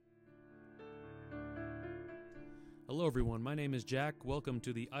Hello, everyone. My name is Jack. Welcome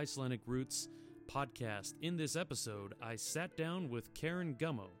to the Icelandic Roots podcast. In this episode, I sat down with Karen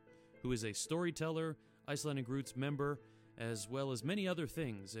Gummo, who is a storyteller, Icelandic Roots member, as well as many other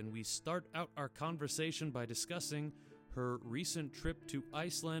things, and we start out our conversation by discussing her recent trip to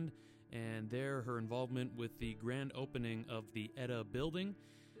Iceland and there her involvement with the grand opening of the Edda building.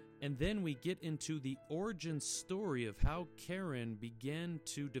 And then we get into the origin story of how Karen began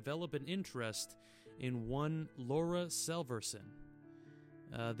to develop an interest in one Laura Salverson.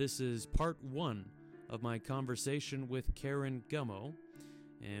 This is part one of my conversation with Karen Gummo,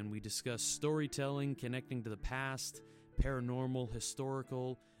 and we discuss storytelling, connecting to the past, paranormal,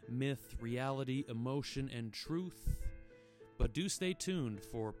 historical, myth, reality, emotion, and truth. But do stay tuned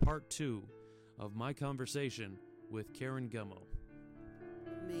for part two of my conversation with Karen Gummo.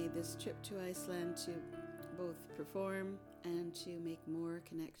 Made this trip to Iceland to both perform and to make more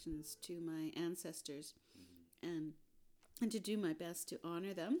connections to my ancestors and to do my best to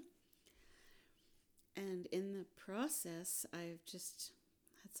honor them. And in the process, I've just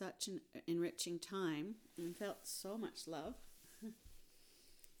had such an enriching time and felt so much love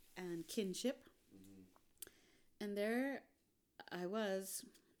and kinship. And there I was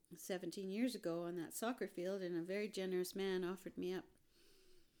 17 years ago on that soccer field, and a very generous man offered me up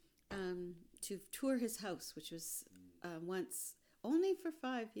to tour his house, which was once only for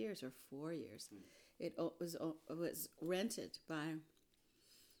 5 years or 4 years. It was rented by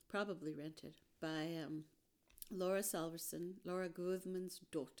Laura Salverson, Laura Guðmund's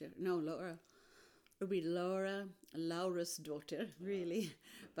daughter. No, Laura. It would be Laura's daughter, really.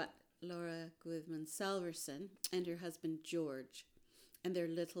 But Laura Guðmund Salverson and her husband George, and their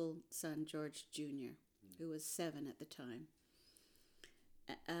little son George Jr., who was 7 at the time.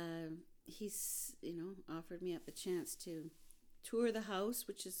 He's, offered me up a chance to tour the house,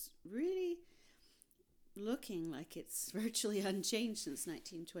 which is really looking like it's virtually unchanged since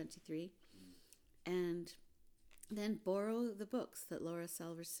 1923, and then borrow the books that Laura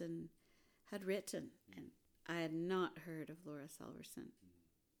Salverson had written. And I had not heard of Laura Salverson.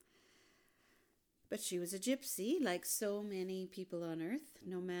 But she was a gypsy, like so many people on Earth,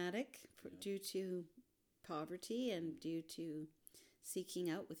 nomadic, due to poverty and due to seeking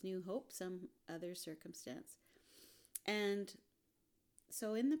out with new hope some other circumstance. And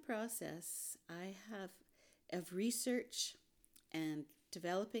so in the process, I have of research and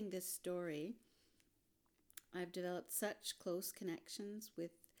developing this story, I've developed such close connections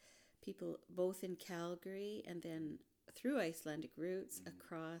with people both in Calgary and then through Icelandic Roots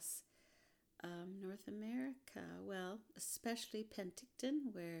across North America. Well, especially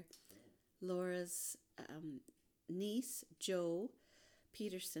Penticton, where Laura's niece, Jo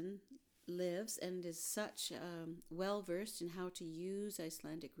Peterson, lives and is such well-versed in how to use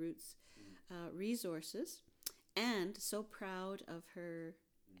Icelandic Roots resources, and so proud of her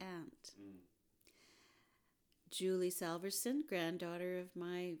aunt. Julie Salverson, granddaughter of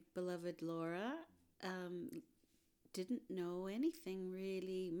my beloved Laura, didn't know anything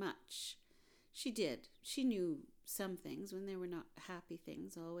really much. She did. She knew some things when they were not happy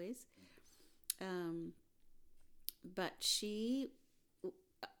things always. But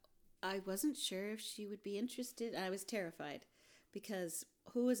I wasn't sure if she would be interested. I was terrified because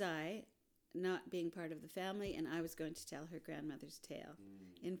who was I, not being part of the family, and I was going to tell her grandmother's tale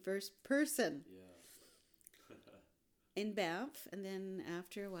in first person. In Banff. And then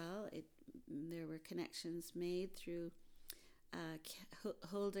after a while, there were connections made through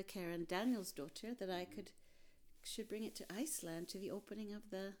Hulda Karen Daniel's daughter that I should bring it to Iceland to the opening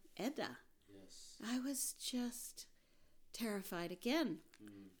of the Edda. Yes. I was just terrified again.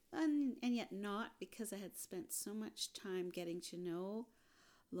 And yet not, because I had spent so much time getting to know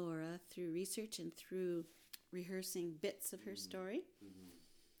Laura through research and through rehearsing bits of her story,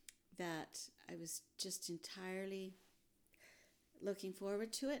 that I was just entirely looking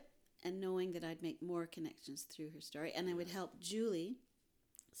forward to it and knowing that I'd make more connections through her story. And I would help Julie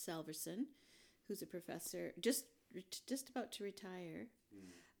Salverson, who's a professor just about to retire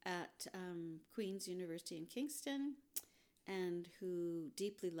at Queen's University in Kingston, and who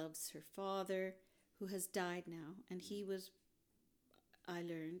deeply loves her father, who has died now. And he was, I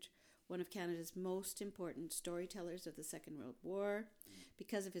learned, one of Canada's most important storytellers of the Second World War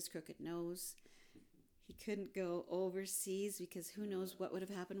because of his crooked nose. He couldn't go overseas because who knows what would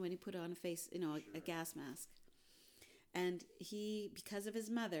have happened when he put on a gas mask. And he, because of his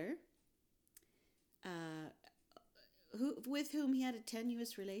mother, with whom he had a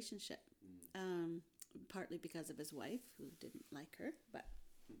tenuous relationship, partly because of his wife, who didn't like her, but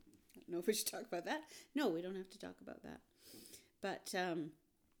I don't know if we should talk about that. No, we don't have to talk about that. But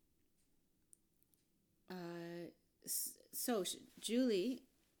So Julie,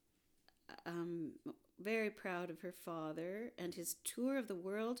 very proud of her father and his tour of the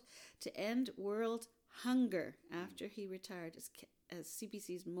world to end world hunger after he retired as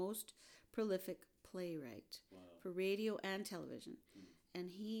CBC's most prolific playwright for radio and television.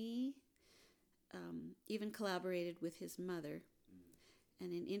 And he even collaborated with his mother.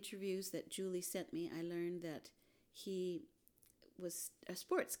 And in interviews that Julie sent me, I learned that he was a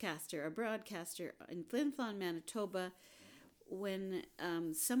sportscaster, a broadcaster in Flin Flon, Manitoba, when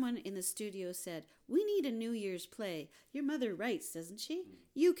someone in the studio said, "We need a New Year's play. Your mother writes, doesn't she?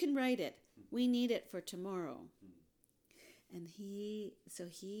 You can write it. We need it for tomorrow." And he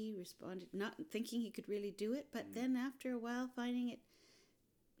responded, not thinking he could really do it, but then after a while finding it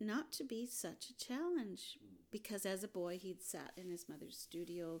not to be such a challenge, because as a boy he'd sat in his mother's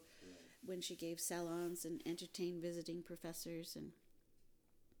studio when she gave salons and entertained visiting professors. And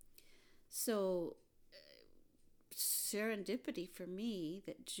so serendipity for me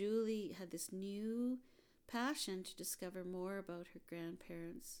that Julie had this new passion to discover more about her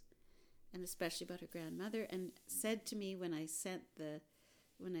grandparents, and especially about her grandmother, and said to me when I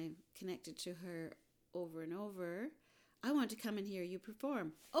connected to her over and over, "I want to come and hear you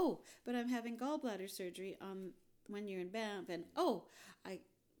perform." "Oh, but I'm having gallbladder surgery when you're in Banff." And I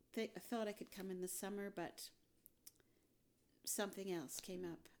thought I could come in the summer, but something else came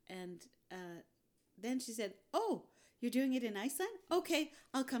up. And then she said, "Oh, you're doing it in Iceland? Okay,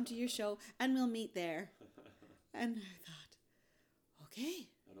 I'll come to your show and we'll meet there." And I thought, okay.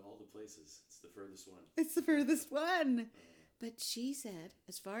 Out of all the places, it's the furthest one. It's the furthest one. But she said,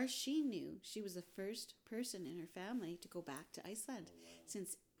 as far as she knew, she was the first person in her family to go back to Iceland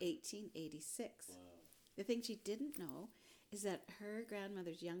since 1886. Wow. The thing she didn't know is that her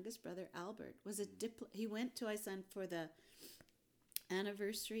grandmother's youngest brother, Albert, was he went to Iceland for the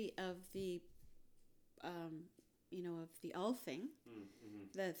anniversary of the of the Althing,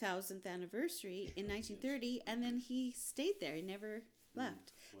 the 1000th anniversary in 1930, and then he stayed there. He never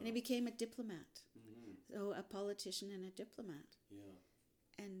left. And he became a diplomat. So a politician and a diplomat. Yeah.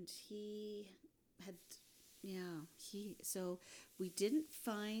 And so we didn't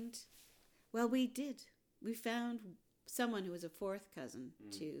find, well, we did. We found someone who was a fourth cousin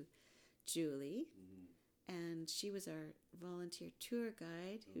to Julie, and she was our volunteer tour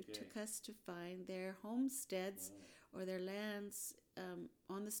guide who took us to find their homesteads or their lands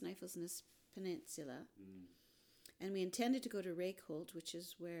on the Snæfellsnes Peninsula. And we intended to go to Reykholt, which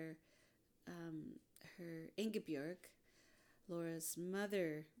is where her Ingebjörg, Laura's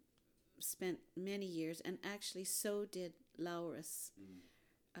mother, spent many years, and actually so did Laura's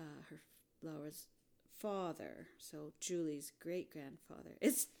Laura's father, so Julie's great-grandfather.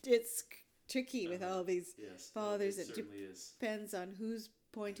 It's tricky with all these fathers. It depends on whose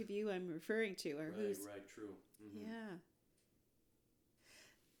point of view I'm referring to, or who's... Right, true. Yeah.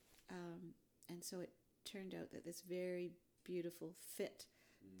 And so it turned out that this very beautiful, fit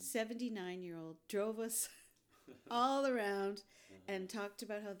 79-year-old drove us all around and talked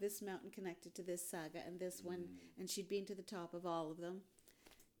about how this mountain connected to this saga and this one, and she'd been to the top of all of them.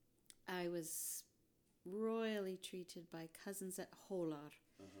 I was royally treated by cousins at Holar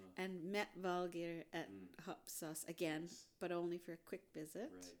and met Valgir at Hopsas again, but only for a quick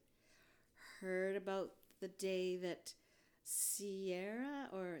visit. Right. Heard about the day that Sierra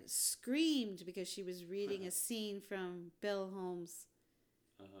screamed because she was reading a scene from Bill Holmes'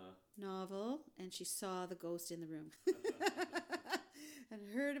 novel, and she saw the ghost in the room. And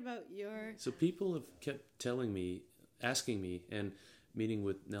heard about your... So people have kept asking me, and meeting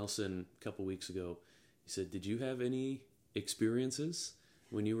with Nelson a couple weeks ago, he said, "Did you have any experiences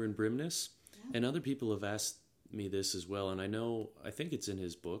when you were in Brimnes?" Yeah. And other people have asked me this as well, and I think it's in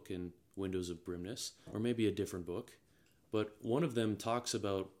his book, in Windows of Brimnes, or maybe a different book, but one of them talks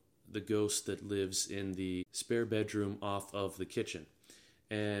about the ghost that lives in the spare bedroom off of the kitchen.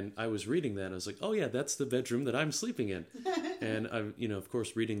 And I was reading that, and I was like, oh yeah, that's the bedroom that I'm sleeping in. And I'm, of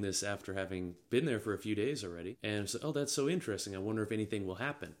course, reading this after having been there for a few days already. And I was like, oh, that's so interesting. I wonder if anything will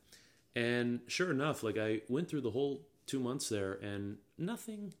happen. And sure enough, I went through the whole 2 months there, and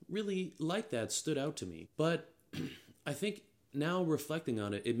nothing really like that stood out to me. But I think now reflecting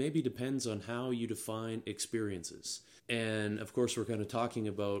on it, it maybe depends on how you define experiences. And of course, we're kind of talking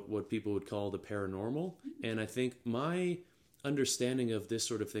about what people would call the paranormal. And I think my understanding of this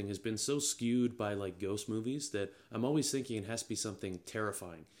sort of thing has been so skewed by ghost movies that I'm always thinking it has to be something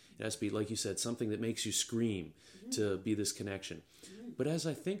terrifying. It has to be, like you said, something that makes you scream to be this connection. But as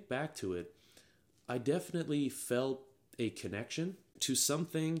I think back to it, I definitely felt a connection to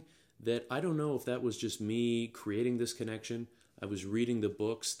something that I don't know if that was just me creating this connection. I was reading the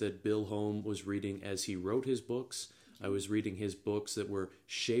books that Bill Holm was reading as he wrote his books. I was reading his books that were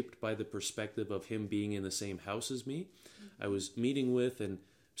shaped by the perspective of him being in the same house as me. I was meeting with and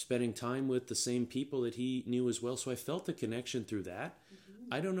spending time with the same people that he knew as well. So I felt the connection through that.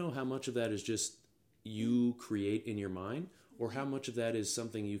 I don't know how much of that is just you create in your mind, or how much of that is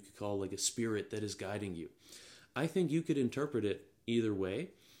something you could call like a spirit that is guiding you. I think you could interpret it either way.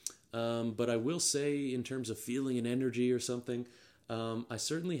 But I will say, in terms of feeling an energy or something, I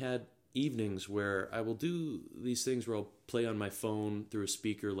certainly had evenings where I will do these things where I'll play on my phone through a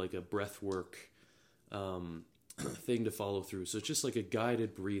speaker, like a breath work thing to follow through. So it's just like a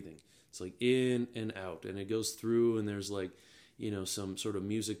guided breathing. It's like in and out, and it goes through, and there's like, some sort of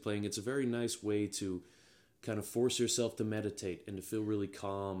music playing. It's a very nice way to kind of force yourself to meditate and to feel really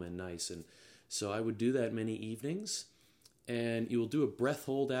calm and nice. And so I would do that many evenings, and you will do a breath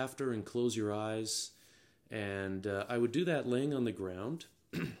hold after and close your eyes. And I would do that laying on the ground.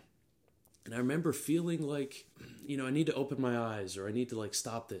 And I remember feeling like, I need to open my eyes, or I need to like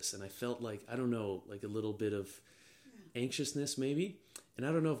stop this. And I felt like, I don't know, like a little bit of anxiousness maybe. And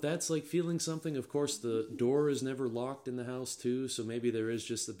I don't know if that's like feeling something. Of course, the door is never locked in the house too. So maybe there is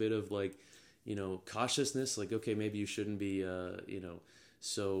just a bit of like, cautiousness. Like, okay, maybe you shouldn't be,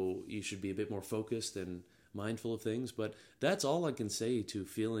 so you should be a bit more focused and mindful of things. But that's all I can say to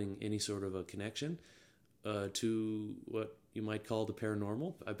feeling any sort of a connection to what you might call the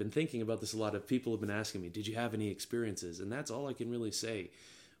paranormal. I've been thinking about this a lot. Of people have been asking me, did you have any experiences? And that's all I can really say,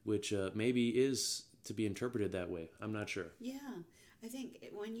 which maybe is to be interpreted that way. I'm not sure. Yeah, I think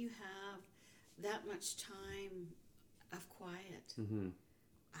when you have that much time of quiet,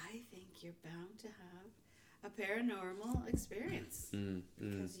 I think you're bound to have a paranormal experience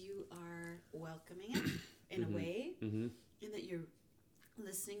because you are welcoming it in a way, in that you're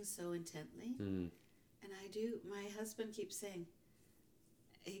listening so intently. And I do. My husband keeps saying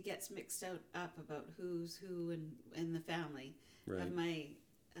he gets mixed up about who's who in the family of my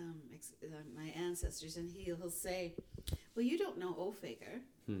ancestors, and he'll say, "Well, you don't know Ofager,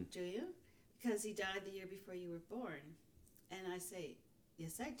 do you? Because he died the year before you were born." And I say,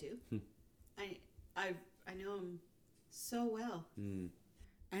 "Yes, I do. I know him so well."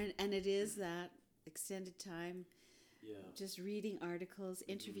 And it is that extended time, just reading articles,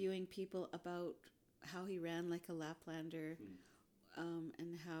 interviewing people about how he ran like a Laplander,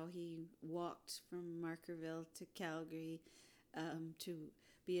 and how he walked from Markerville to Calgary to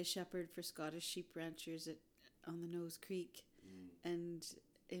be a shepherd for Scottish sheep ranchers on the Nose Creek, and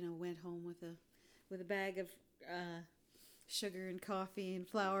went home with a bag of sugar and coffee and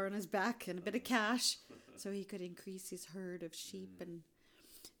flour on his back and a bit of cash, so he could increase his herd of sheep,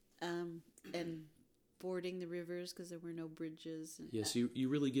 and fording the rivers because there were no bridges. And yes, you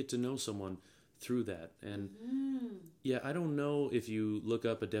really get to know someone through that. And I don't know if you look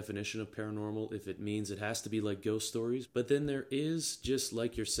up a definition of paranormal, if it means it has to be like ghost stories, but then there is, just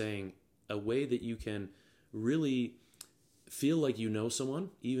like you're saying, a way that you can really feel like you know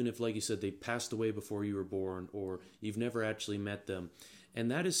someone, even if, like you said, they passed away before you were born, or you've never actually met them. And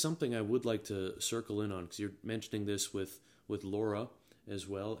that is something I would like to circle in on, because you're mentioning this with Laura as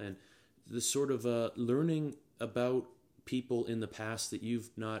well, and this sort of learning about people in the past that you've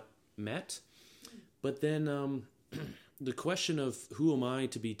not met. But then the question of who am I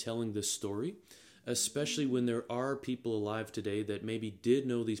to be telling this story, especially when there are people alive today that maybe did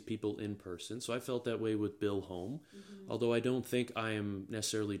know these people in person. So I felt that way with Bill Home, although I don't think I am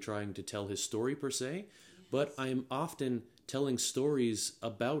necessarily trying to tell his story per se, but I am often telling stories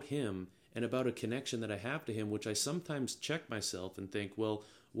about him and about a connection that I have to him, which I sometimes check myself and think, well,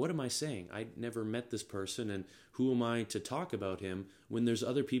 what am I saying? I never met this person, and who am I to talk about him when there's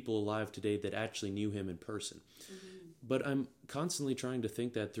other people alive today that actually knew him in person? But I'm constantly trying to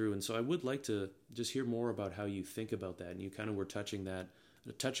think that through, and so I would like to just hear more about how you think about that. And you kind of were touching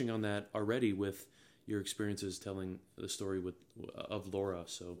on that already with your experiences telling the story of Laura.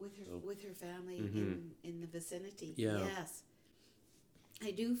 So with her family in the vicinity. Yeah. Yes. I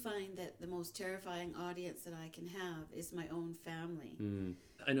do find that the most terrifying audience that I can have is my own family.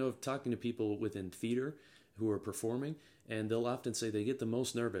 I know of talking to people within theater who are performing, and they'll often say they get the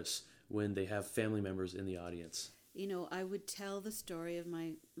most nervous when they have family members in the audience. I would tell the story of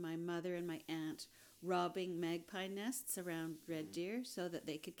my mother and my aunt robbing magpie nests around Red Deer so that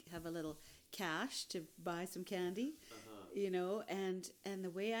they could have a little cash to buy some candy, and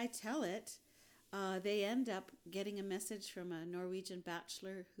the way I tell it, they end up getting a message from a Norwegian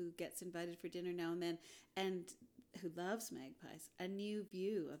bachelor who gets invited for dinner now and then, and who loves magpies. A new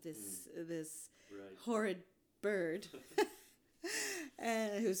view of this horrid bird,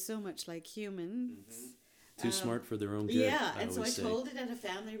 who's so much like humans. Too smart for their own good. Yeah, and so I told it at a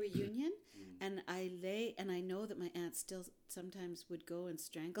family reunion, and And I lay, and I know that my aunt still sometimes would go and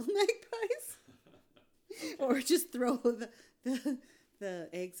strangle magpies or just throw the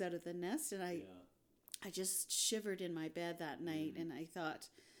eggs out of the nest. And I just shivered in my bed that night, and I thought,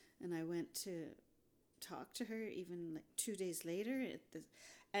 and I went to talk to her even like 2 days later,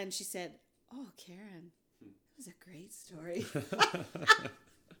 and she said, "Oh, Karen, it was a great story."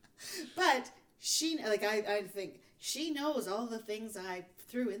 But she, like, I think she knows all the things I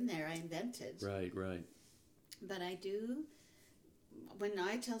threw in there, I invented. Right. But I do, when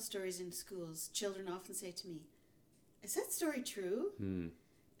I tell stories in schools, children often say to me, "Is that story true?"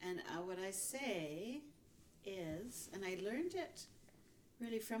 And what I say is, and I learned it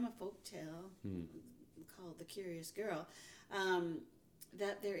really from a folk tale called The Curious Girl,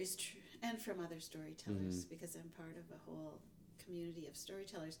 that there is and from other storytellers, because I'm part of a whole community of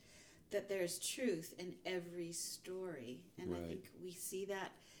storytellers, that there's truth in every story. And I think we see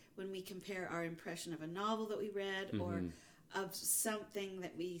that when we compare our impression of a novel that we read or of something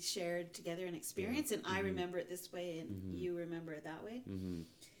that we shared together and experience, and I remember it this way and you remember it that way.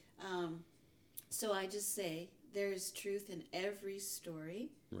 So I just say there's truth in every story.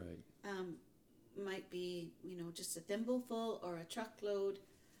 Right. Might be, just a thimbleful or a truckload.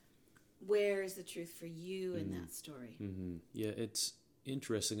 Where is the truth for you in that story? Yeah, it's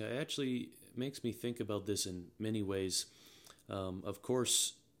interesting. It actually makes me think about this in many ways. Of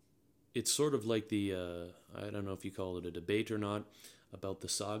course, it's sort of like the, I don't know if you call it a debate or not, about the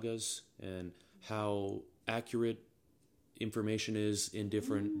sagas and how accurate information is in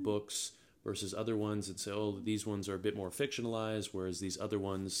different books versus other ones, and say, oh, these ones are a bit more fictionalized, whereas these other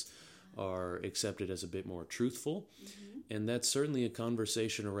ones are accepted as a bit more truthful. And that's certainly a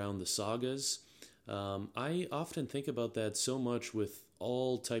conversation around the sagas. I often think about that so much with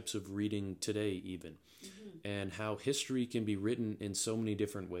all types of reading today even, and how history can be written in so many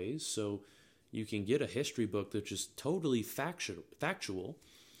different ways. So you can get a history book that's just totally factual,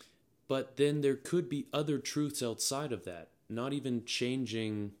 but then there could be other truths outside of that, not even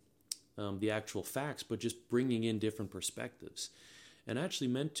changing the actual facts, but just bringing in different perspectives. And I actually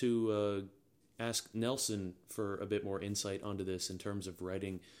meant to ask Nelson for a bit more insight onto this in terms of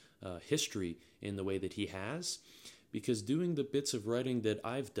writing history in the way that he has, because doing the bits of writing that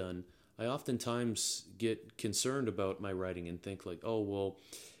I've done, I oftentimes get concerned about my writing and think like, oh, well,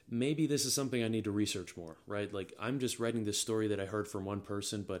 maybe this is something I need to research more, right? Like, I'm just writing this story that I heard from one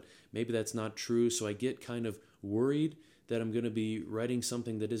person, but maybe that's not true. So I get kind of worried that I'm going to be writing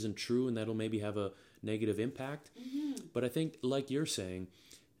something that isn't true and that'll maybe have a negative impact. But I think, like you're saying,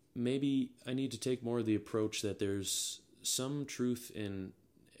 maybe I need to take more of the approach that there's some truth in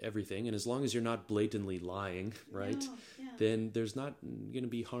everything, and as long as you're not blatantly lying, right, then there's not going to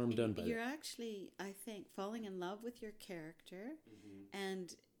be harm done by it. You're actually, I think, falling in love with your character,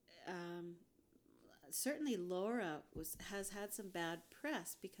 and certainly Laura has had some bad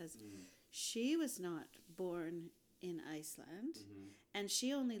press because she was not born in Iceland, and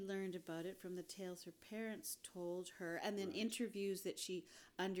she only learned about it from the tales her parents told her, and then interviews that she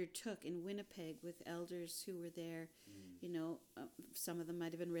undertook in Winnipeg with elders who were there. Some of them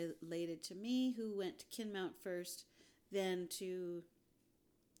might have been related to me, who went to Kinmount first, then to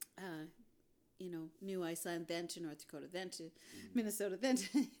New Iceland, then to North Dakota, then to Minnesota, then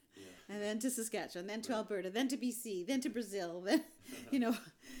to and then to Saskatchewan, then to Alberta, then to BC, then to Brazil, then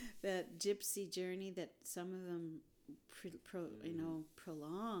that gypsy journey that some of them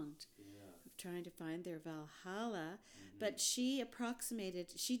prolonged, of trying to find their Valhalla. But she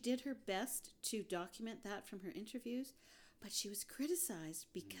did her best to document that from her interviews, but she was criticized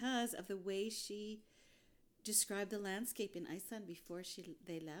because of the way she described the landscape in Iceland before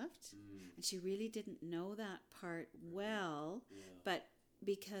they left, and she really didn't know that part well, but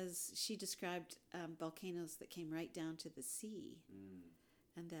because she described volcanoes that came right down to the sea,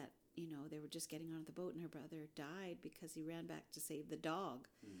 and that they were just getting on the boat and her brother died because he ran back to save the dog,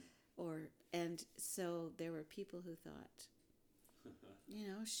 and so there were people who thought,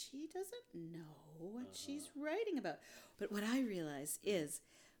 she doesn't know what she's writing about. But what I realize is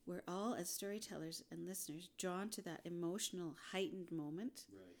we're all, as storytellers and listeners, drawn to that emotional, heightened moment.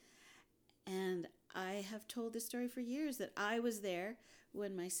 And I have told this story for years, that I was there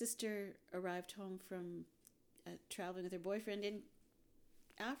when my sister arrived home from traveling with her boyfriend in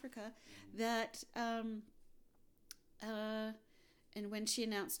Africa, that and when she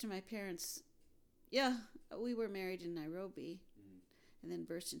announced to my parents, we were married in Nairobi, and then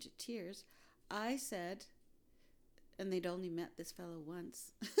burst into tears, I said, and they'd only met this fellow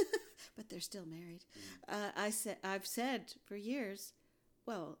once, but they're still married. I've said for years,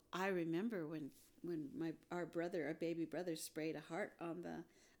 well, I remember when our baby brother sprayed a heart on the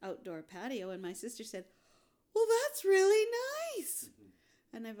outdoor patio, and my sister said, "Well, that's really nice."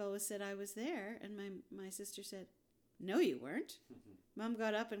 And I've always said I was there, and my sister said, "No, you weren't. Mom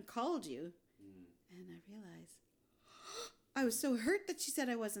got up and called you." And I realized I was so hurt that she said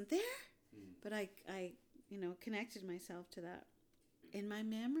I wasn't there. But I connected myself to that in my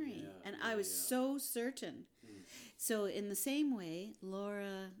memory. And I was so certain. So in the same way,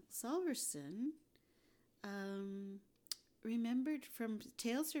 Laura Salverson remembered from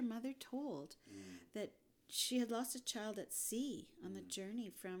tales her mother told that she had lost a child at sea on the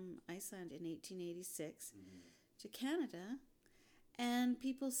journey from Iceland in 1886 to Canada. And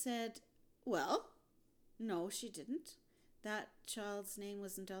people said, well, no, she didn't. That child's name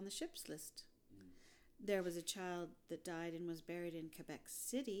wasn't on the ship's list. There was a child that died and was buried in Quebec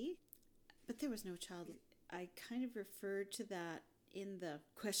City, but there was no child. I kind of referred to that in the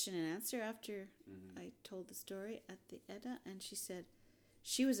question and answer after I told the story at the Edda, and she said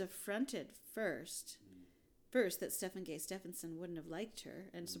she was affronted first that Stephen Gay Stephenson wouldn't have liked her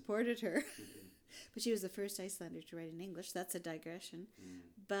and supported her, but she was the first Icelander to write in English. That's a digression.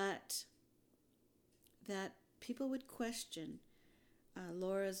 But that people would question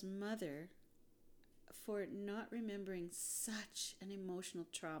Laura's mother for not remembering such an emotional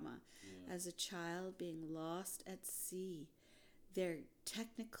trauma as a child being lost at sea. Their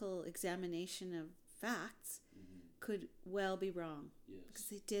technical examination of facts could well be wrong because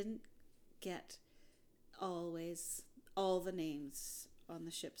they didn't get always all the names on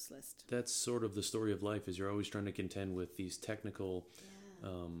the ship's list. That's sort of the story of life, is you're always trying to contend with these technical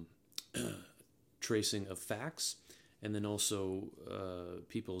tracing of facts, and then also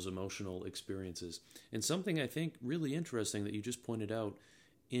people's emotional experiences. And something I think really interesting that you just pointed out,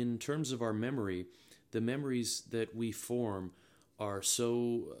 in terms of our memory, the memories that we form are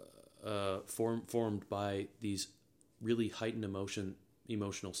so formed by these really heightened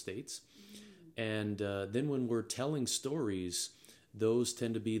emotional states. And then when we're telling stories, those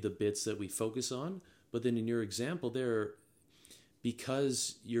tend to be the bits that we focus on. But then in your example there,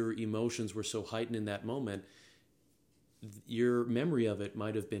 because your emotions were so heightened in that moment, your memory of it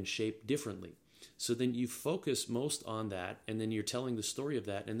might have been shaped differently. So then you focus most on that, and then you're telling the story of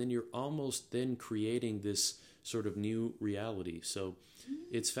that, and then you're almost then creating this sort of new reality. So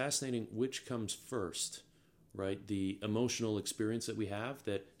it's fascinating which comes first, right? The emotional experience that we have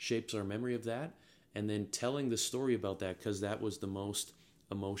that shapes our memory of that, and then telling the story about that because that was the most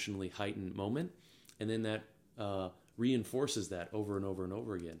emotionally heightened moment, and then that reinforces that over and over and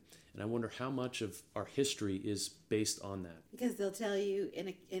over again. And I wonder how much of our history is based on that. Because they'll tell you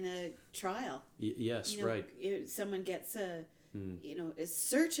in a trial. Yes, right. Someone gets is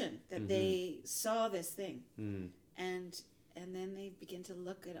certain that they saw this thing, and then they begin to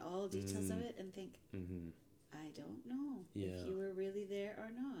look at all details of it and think, I don't know if you were really there or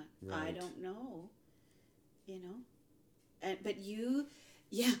not. Right. I don't know, but you,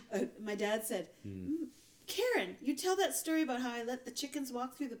 my dad said, Karen, you tell that story about how I let the chickens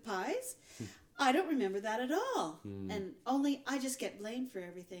walk through the pies? I don't remember that at all. And only I just get blamed for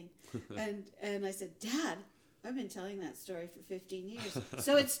everything. And I said, Dad, I've been telling that story for 15 years.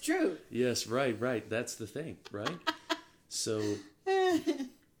 So it's true. Yes, right. That's the thing, right? So,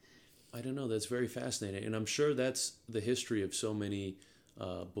 I don't know. That's very fascinating. And I'm sure that's the history of so many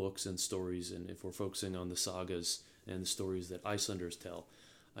books and stories. And if we're focusing on the sagas and the stories that Icelanders tell,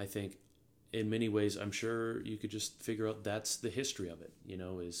 I think in many ways, I'm sure you could just figure out that's the history of it,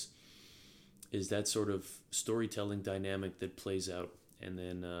 is that sort of storytelling dynamic that plays out. And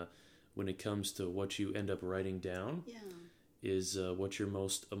then when it comes to what you end up writing down is what you're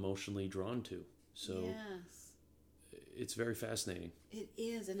most emotionally drawn to. So it's very fascinating. It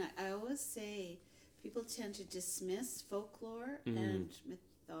is. And I always say people tend to dismiss folklore and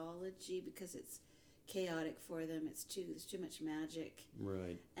mythology because it's chaotic for them. There's too much magic.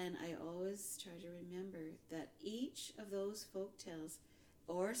 Right. And I always try to remember that each of those folk tales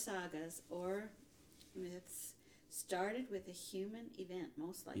or sagas or myths started with a human event,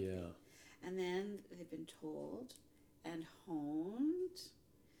 most likely. Yeah. And then they've been told and honed.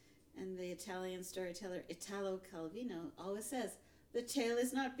 And the Italian storyteller Italo Calvino always says, the tale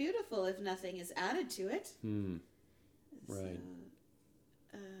is not beautiful if nothing is added to it. Right.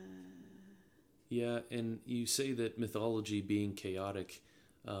 Yeah, and you say that mythology being chaotic.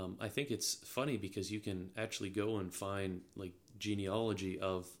 I think it's funny because you can actually go and find like genealogy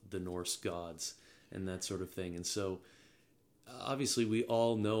of the Norse gods and that sort of thing. And so obviously we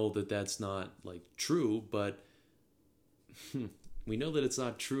all know that that's not like true, but we know that it's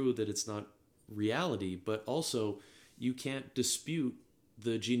not true, that it's not reality, but also you can't dispute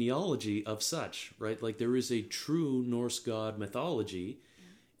the genealogy of such, right? Like there is a true Norse god mythology.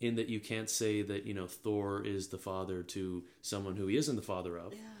 in that you can't say that, Thor is the father to someone who he isn't the father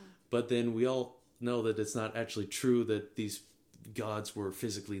of. Yeah. But then we all know that it's not actually true that these gods were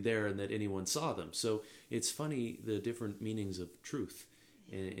physically there and that anyone saw them. So it's funny the different meanings of truth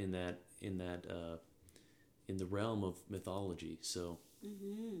in the realm of mythology. So.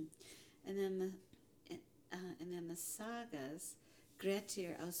 Mm-hmm. And then the sagas.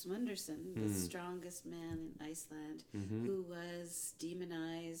 Grettir Ásmundarson, the strongest man in Iceland, who was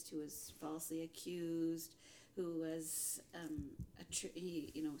demonized, who was falsely accused, who was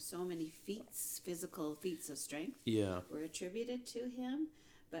so many physical feats of strength, were attributed to him.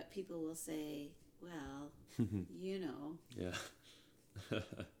 But people will say, well, Yeah.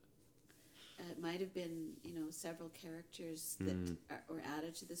 It might have been, several characters that were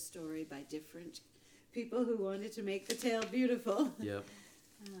added to the story by different people who wanted to make the tale beautiful. Yep.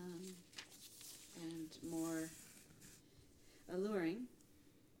 And more alluring.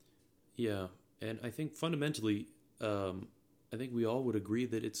 Yeah, and I think fundamentally, I think we all would agree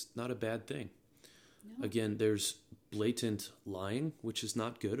that it's not a bad thing. No. Again, there's blatant lying, which is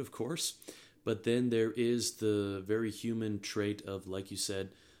not good, of course, but then there is the very human trait of, like you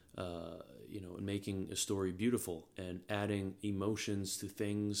said, making a story beautiful and adding emotions to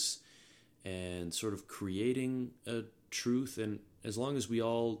things and sort of creating a truth. And as long as we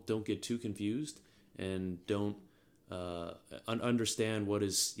all don't get too confused and don't understand what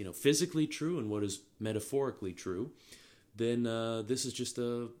is physically true and what is metaphorically true, then this is just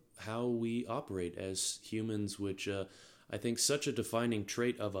how we operate as humans, which I think such a defining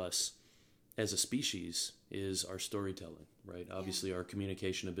trait of us as a species is our storytelling, right? Obviously our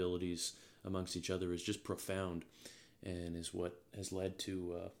communication abilities amongst each other is just profound and is what has led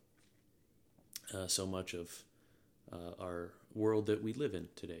to so much of our world that we live in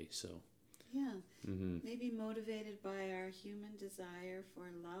today. So maybe motivated by our human desire for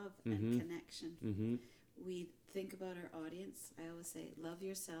love and connection. We think about our audience. I always say, love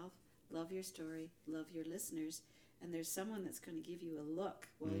yourself, love your story, love your listeners, and there's someone that's going to give you a look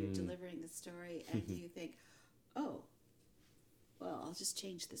while you're delivering the story, and you think, oh, well, I'll just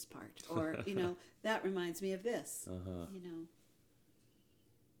change this part, or that reminds me of this.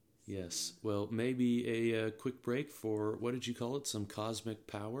 Yes. Well, maybe a quick break for, what did you call it? Some cosmic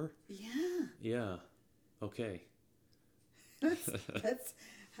power? Yeah. Yeah. Okay. Let's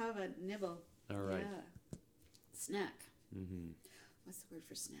have a nibble. All right. Yeah. Snack. What's the word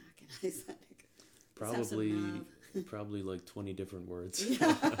for snack in Icelandic? Probably like 20 different words.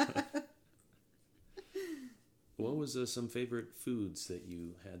 Yeah. What was some favorite foods that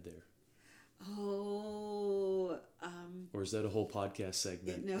you had there? Oh. Or is that a whole podcast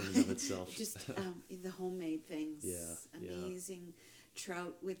segment in and of itself? Just the homemade things. Yeah. Amazing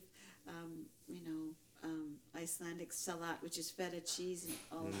trout with, Icelandic salat, which is feta cheese and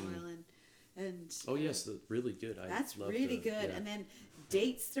olive oil and yes, really good. That's really good. Yeah. And then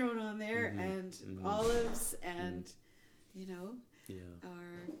dates thrown on there and olives and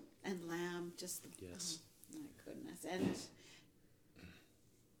and lamb. Just yes. Oh, my goodness. And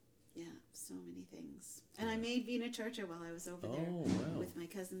so many things. And I made vina torta while I was over there with my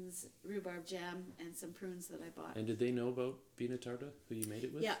cousin's rhubarb jam and some prunes that I bought. And did they know about vina torta, who you made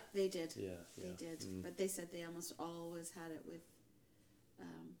it with? Yeah, they did. Yeah. They did. But they said they almost always had it with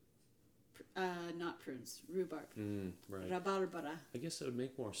not prunes, rhubarb. Right. Rabarbara. I guess that would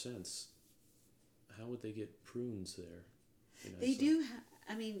make more sense. How would they get prunes there? They do.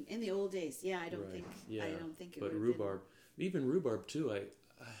 In the old days, I don't think. Yeah. I don't think it would. But rhubarb, even rhubarb too.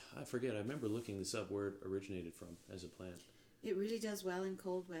 I forget. I remember looking this up where it originated from as a plant. It really does well in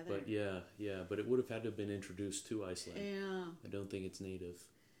cold weather. But but it would have had to have been introduced to Iceland. Yeah. I don't think it's native.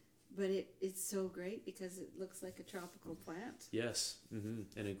 But it's so great because it looks like a tropical plant. Yes. And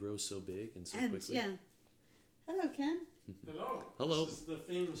it grows so big and so quickly. Yeah. Hello, Ken. Hello. This is the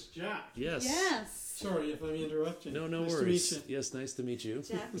famous Jack. Yes. Yes. Sorry if I'm interrupting. No nice worries. To meet you. Yes, nice to meet you.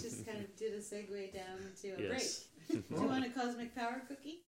 Jack just kind of did a segue down into a Yes. break. Do you want a cosmic power cookie?